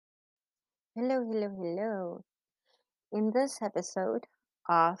Hello, hello, hello. In this episode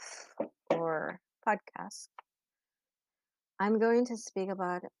of our podcast, I'm going to speak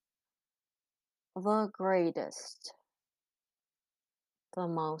about the greatest, the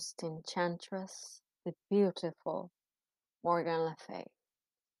most enchantress, the beautiful Morgan Le Fay.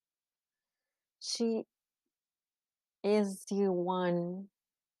 She is the one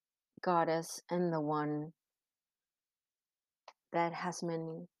goddess and the one that has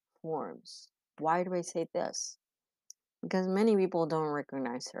many forms. Why do I say this? Because many people don't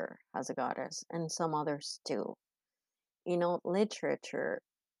recognize her as a goddess, and some others do. Literature,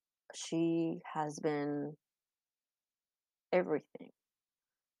 she has been everything,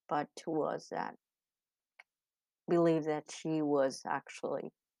 but to us that believe that she was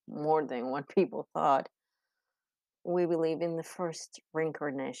actually more than what people thought, we believe in the first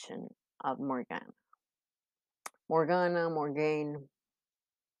reincarnation of Morgana. Morgana, Morgane,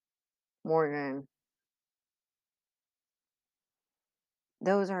 Morgan,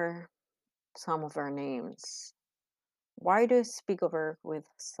 those are some of her names. Why do I speak of her with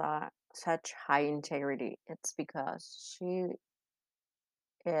such high integrity? It's because she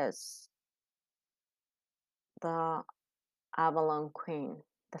is the Avalon Queen,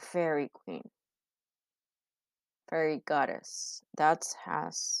 the fairy queen, fairy goddess. That's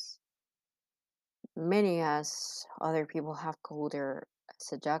has many as other people have called her a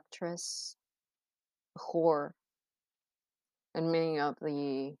seductress, a whore, and many of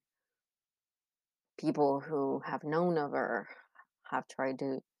the people who have known of her have tried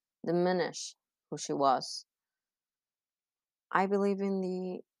to diminish who she was. I believe in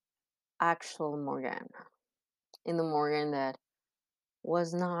the actual Morgan, in the Morgan that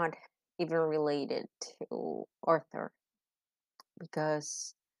was not even related to Arthur,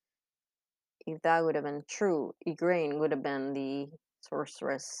 because if that would have been true, Igraine would have been the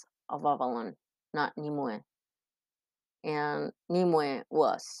sorceress of Avalon, not Nimue. And Nimue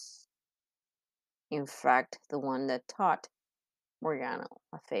was, in fact, the one that taught Morgana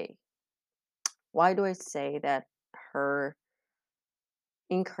Le Fay. Why do I say that her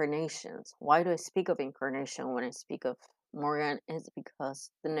incarnations? Why do I speak of incarnation when I speak of Morgan? Is because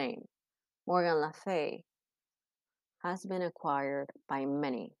the name Morgan Le Fay has been acquired by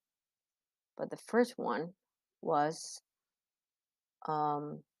many, but the first one was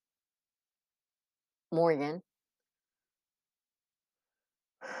um, Morgan,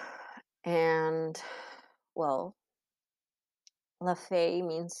 and well, Le Fay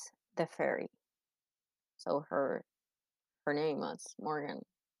means the fairy, so her name was Morgan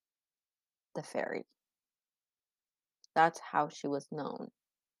the fairy. That's how she was known.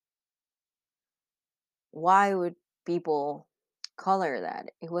 Why would people call her that?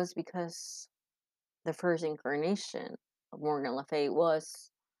 It was because the first incarnation of Morgan Le Fay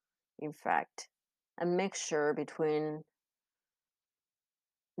was, in fact, a mixture between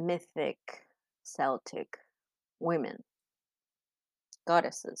mythic Celtic women,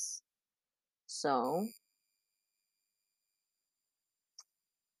 goddesses. So,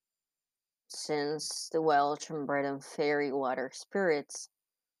 since the Welsh and Breton fairy water spirits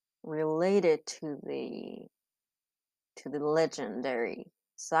related to the legendary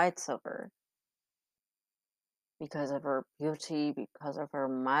sides of her, because of her beauty, because of her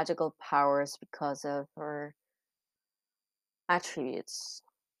magical powers, because of her attributes,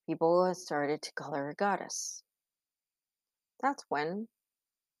 people started to call her a goddess. That's when,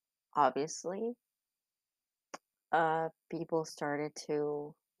 obviously, people started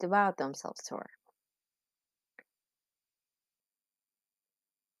to devote themselves to her.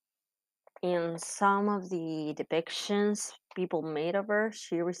 In some of the depictions people made of her,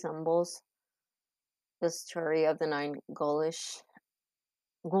 she resembles the story of the nine ghoulish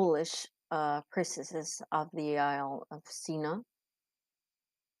priestesses of the Isle of Sina,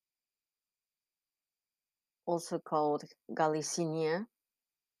 also called Galicinia.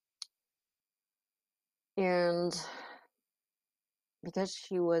 And because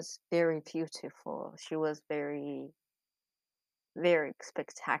she was very beautiful, she was very, very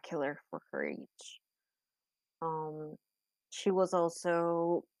spectacular for her age. Um, she was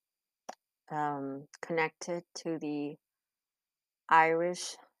also connected to the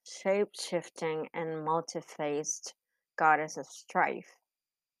Irish shape-shifting and multi-faced goddess of strife,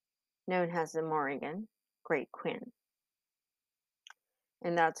 known as the Morrigan, Great Queen.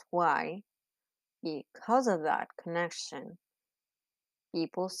 And that's why, because of that connection,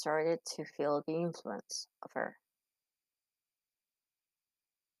 people started to feel the influence of her.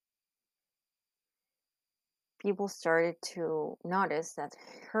 People started to notice that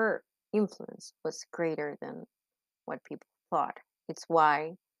her influence was greater than what people thought. It's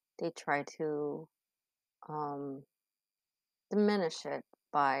why they try to um, diminish it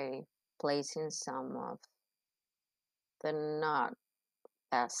by placing some of the not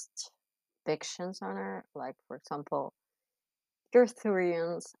best fictions on her. Like, for example,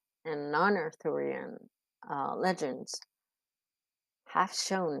 Arthurians and non-Arthurian legends have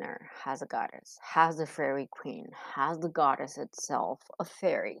shown her as a goddess, as the fairy queen, as the goddess itself of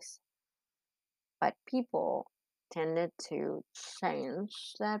fairies. But people tended to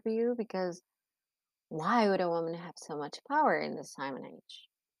change that view because why would a woman have so much power in this time and age?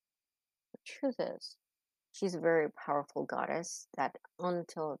 The truth is, she's a very powerful goddess that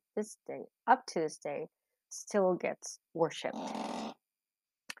until this day, up to this day, still gets worshipped.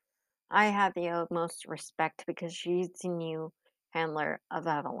 I have the utmost respect because she's the new handler of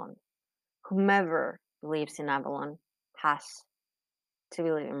Avalon. Whomever believes in Avalon has to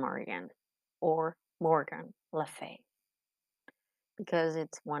believe in Morrigan or Morgan Le Fay because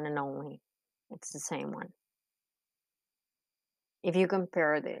it's one and only. It's the same one. If you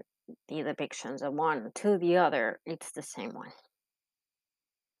compare the depictions of one to the other, it's the same one.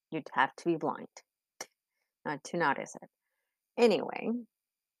 You'd have to be blind not to notice it. Anyway,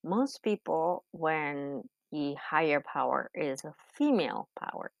 most people, when the higher power is a female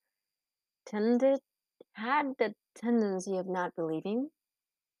power, tended had the tendency of not believing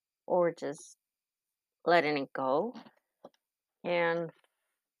or just letting it go and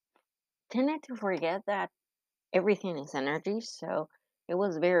tended to forget that everything is energy. So it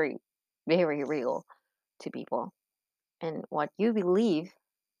was very, very real to people. And what you believe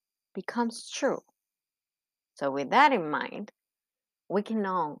becomes true. So, with that in mind, we can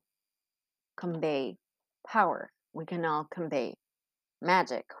all convey power, we can all convey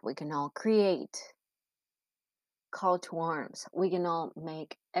magic, we can all create call to arms, we can all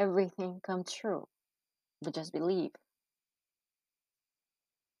make everything come true. We just believe.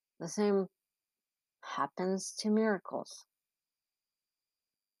 The same happens to miracles.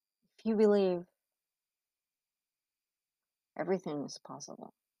 If you believe, everything is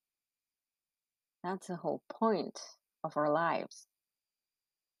possible. That's the whole point of our lives.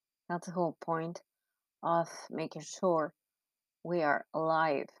 That's the whole point of making sure we are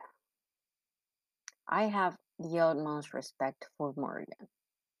alive. I have the utmost respect for Morgan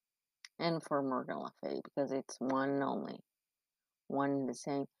and for Morgan Le Fay because it's one and only, one and the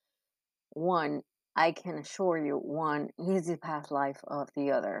same. One, I can assure you, one is the past life of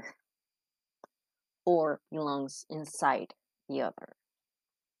the other or belongs inside the other.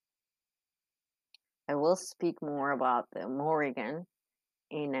 I will speak more about the Morrigan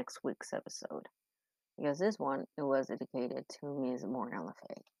in next week's episode because this one it was dedicated to Ms. Morgan Le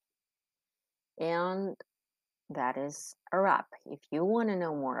Fay. And that is a wrap. If you want to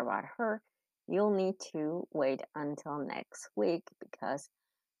know more about her, you'll need to wait until next week because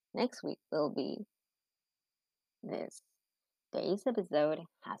next week will be this day's episode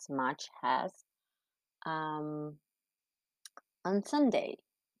as much as on Sunday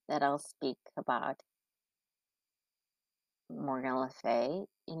that I'll speak about Morgan Le Fay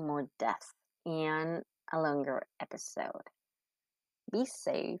in more depth and a longer episode. Be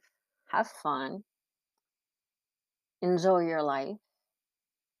safe, have fun, enjoy your life,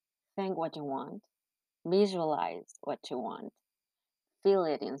 think what you want, visualize what you want, feel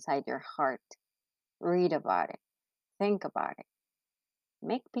it inside your heart, read about it, think about it,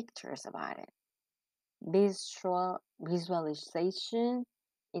 make pictures about it. Visualization,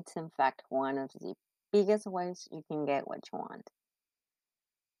 it's in fact one of the biggest ways you can get what you want.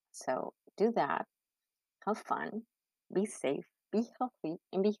 So do that, have fun, be safe, be healthy,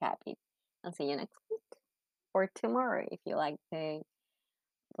 and be happy. I'll see you next week or tomorrow if you like the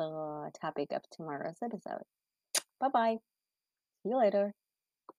topic of tomorrow's episode. Bye bye. See you later.